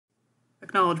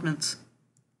Acknowledgements.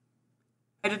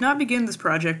 I did not begin this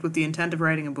project with the intent of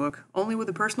writing a book, only with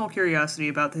a personal curiosity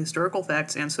about the historical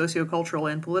facts and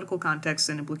sociocultural and political contexts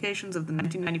and implications of the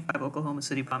 1995 Oklahoma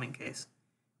City bombing case.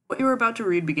 What you are about to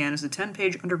read began as a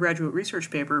 10-page undergraduate research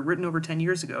paper written over 10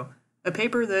 years ago, a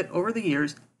paper that, over the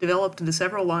years, developed into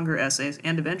several longer essays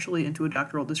and eventually into a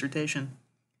doctoral dissertation.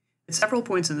 At several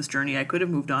points in this journey, I could have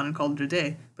moved on and called it a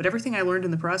day, but everything I learned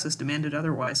in the process demanded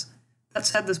otherwise. That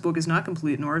said, this book is not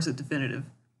complete nor is it definitive.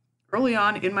 Early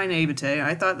on, in my naivete,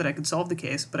 I thought that I could solve the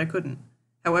case, but I couldn't.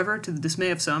 However, to the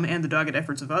dismay of some and the dogged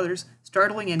efforts of others,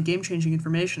 startling and game-changing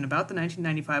information about the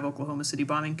 1995 Oklahoma City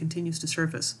bombing continues to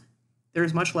surface. There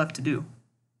is much left to do.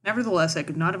 Nevertheless, I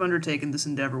could not have undertaken this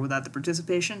endeavor without the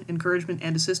participation, encouragement,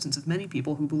 and assistance of many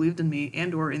people who believed in me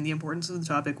and/or in the importance of the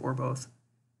topic, or both.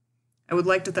 I would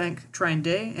like to thank Trine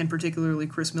Day, and particularly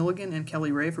Chris Milligan and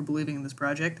Kelly Ray for believing in this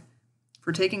project,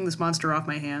 for taking this monster off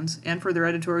my hands, and for their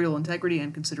editorial integrity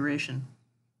and consideration.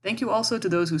 Thank you also to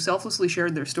those who selflessly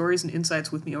shared their stories and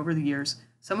insights with me over the years,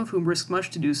 some of whom risked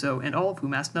much to do so, and all of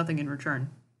whom asked nothing in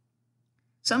return.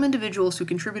 Some individuals who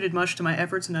contributed much to my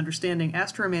efforts and understanding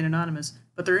asked to remain anonymous,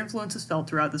 but their influence is felt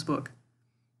throughout this book.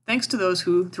 Thanks to those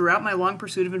who, throughout my long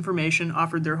pursuit of information,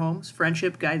 offered their homes,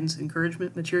 friendship, guidance,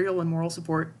 encouragement, material and moral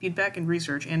support, feedback and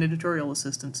research, and editorial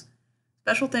assistance.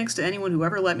 Special thanks to anyone who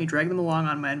ever let me drag them along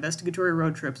on my investigatory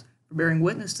road trips for bearing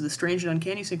witness to the strange and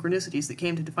uncanny synchronicities that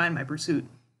came to define my pursuit.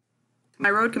 To my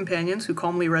road companions who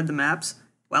calmly read the maps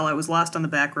while I was lost on the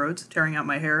back roads, tearing out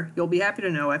my hair, you'll be happy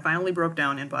to know I finally broke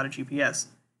down and bought a GPS.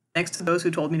 Thanks to those who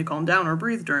told me to calm down or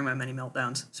breathe during my many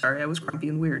meltdowns. Sorry I was grumpy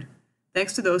and weird.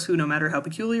 Thanks to those who, no matter how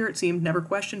peculiar it seemed, never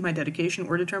questioned my dedication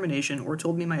or determination or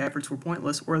told me my efforts were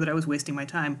pointless or that I was wasting my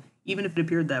time, even if it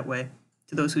appeared that way.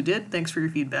 To those who did, thanks for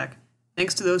your feedback.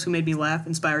 Thanks to those who made me laugh,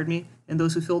 inspired me, and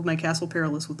those who filled my castle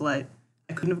perilous with light.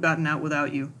 I couldn't have gotten out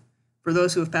without you. For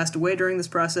those who have passed away during this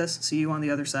process, see you on the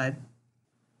other side.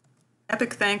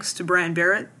 Epic thanks to Brian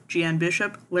Barrett, Jeanne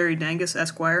Bishop, Larry Dangus,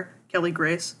 Esquire, Kelly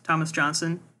Grace, Thomas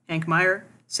Johnson, Hank Meyer,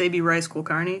 Sabi Rice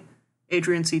Kulkarni,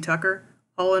 Adrian C. Tucker,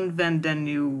 Holland van den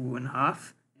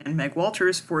Nieuwenhof, and Meg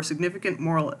Walters for significant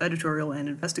moral, editorial, and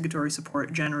investigatory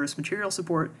support, generous material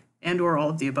support, and/or all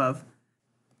of the above.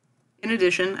 In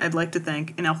addition, I'd like to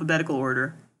thank, in alphabetical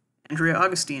order, Andrea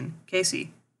Augustine,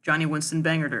 Casey, Johnny Winston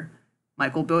Bangerter,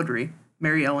 Michael Beaudry,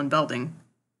 Mary Ellen Belding,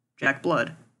 Jack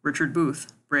Blood, Richard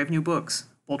Booth, Brave New Books,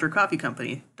 Bolter Coffee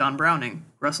Company, Don Browning,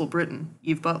 Russell Britton,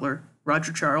 Eve Butler,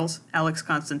 Roger Charles, Alex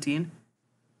Constantine,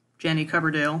 Jenny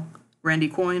Coverdale, Randy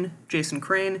Coyne, Jason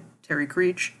Crane, Terry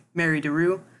Creech, Mary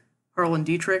DeRue, Harlan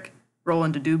Dietrich,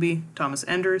 Roland DeDuby, Thomas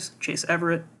Enders, Chase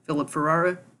Everett, Philip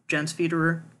Ferrara, Jens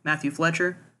Federer, Matthew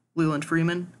Fletcher, Leland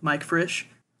Freeman, Mike Frisch,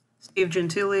 Steve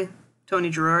Gentili,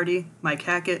 Tony Girardi, Mike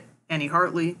Hackett, Annie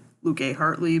Hartley, Luke A.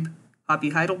 Hartlieb, Hoppy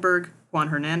Heidelberg, Juan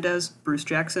Hernandez, Bruce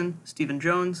Jackson, Stephen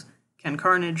Jones, Ken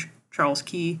Carnage, Charles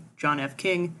Key, John F.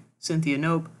 King, Cynthia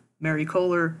Nope, Mary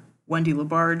Kohler, Wendy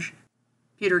Labarge,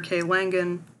 Peter K.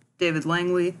 Langen, David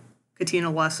Langley, Katina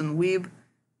Lawson-Wiebe,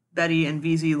 Betty and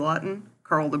VZ Lawton,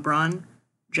 Carl LeBron,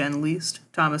 Jen Least,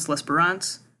 Thomas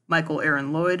L'Esperance, Michael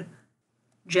Aaron Lloyd,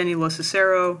 Jenny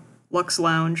Locicero, Lux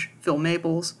Lounge, Phil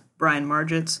Maples, Brian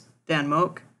Margitz, Dan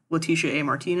Moak, Letitia A.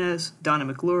 Martinez, Donna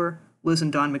McClure, Liz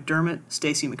and Don McDermott,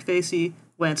 Stacy McFacey,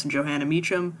 Lance and Johanna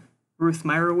Meacham, Ruth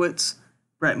Meyerowitz,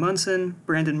 Brett Munson,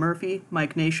 Brandon Murphy,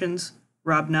 Mike Nations,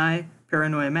 Rob Nye,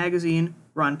 Paranoia Magazine,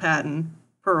 Ron Patton,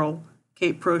 Pearl,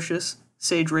 Kate Procius,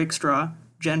 Sage Rakestraw,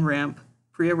 Jen Ramp,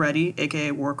 Priya Reddy,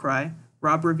 aka Warcry,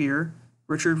 Rob Revere,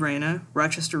 Richard Reyna,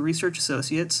 Rochester Research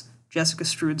Associates, Jessica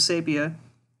Strood Sapia,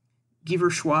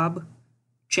 Giver Schwab,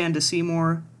 Chanda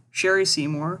Seymour, Sherry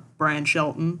Seymour, Brian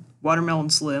Shelton, Watermelon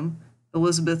Slim,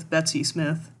 Elizabeth Betsy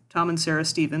Smith, Tom and Sarah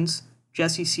Stevens,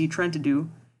 Jesse C. Trentadue,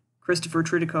 Christopher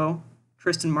Tridico,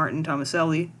 Tristan Martin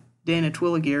Tomaselli, Dana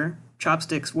Twilligear,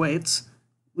 Chopsticks Waits,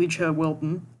 Leecha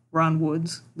Wilton, Ron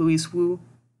Woods, Louise Wu,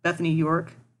 Bethany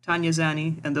York, Tanya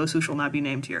Zani, and those who shall not be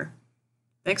named here.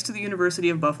 Thanks to the University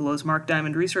of Buffalo's Mark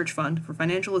Diamond Research Fund for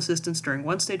financial assistance during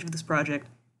one stage of this project,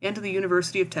 and to the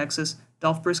University of Texas,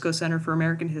 Dolph Briscoe Center for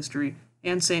American History,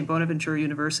 and St. Bonaventure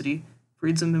University,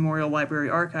 Friedson Memorial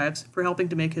Library Archives for helping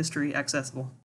to make history accessible.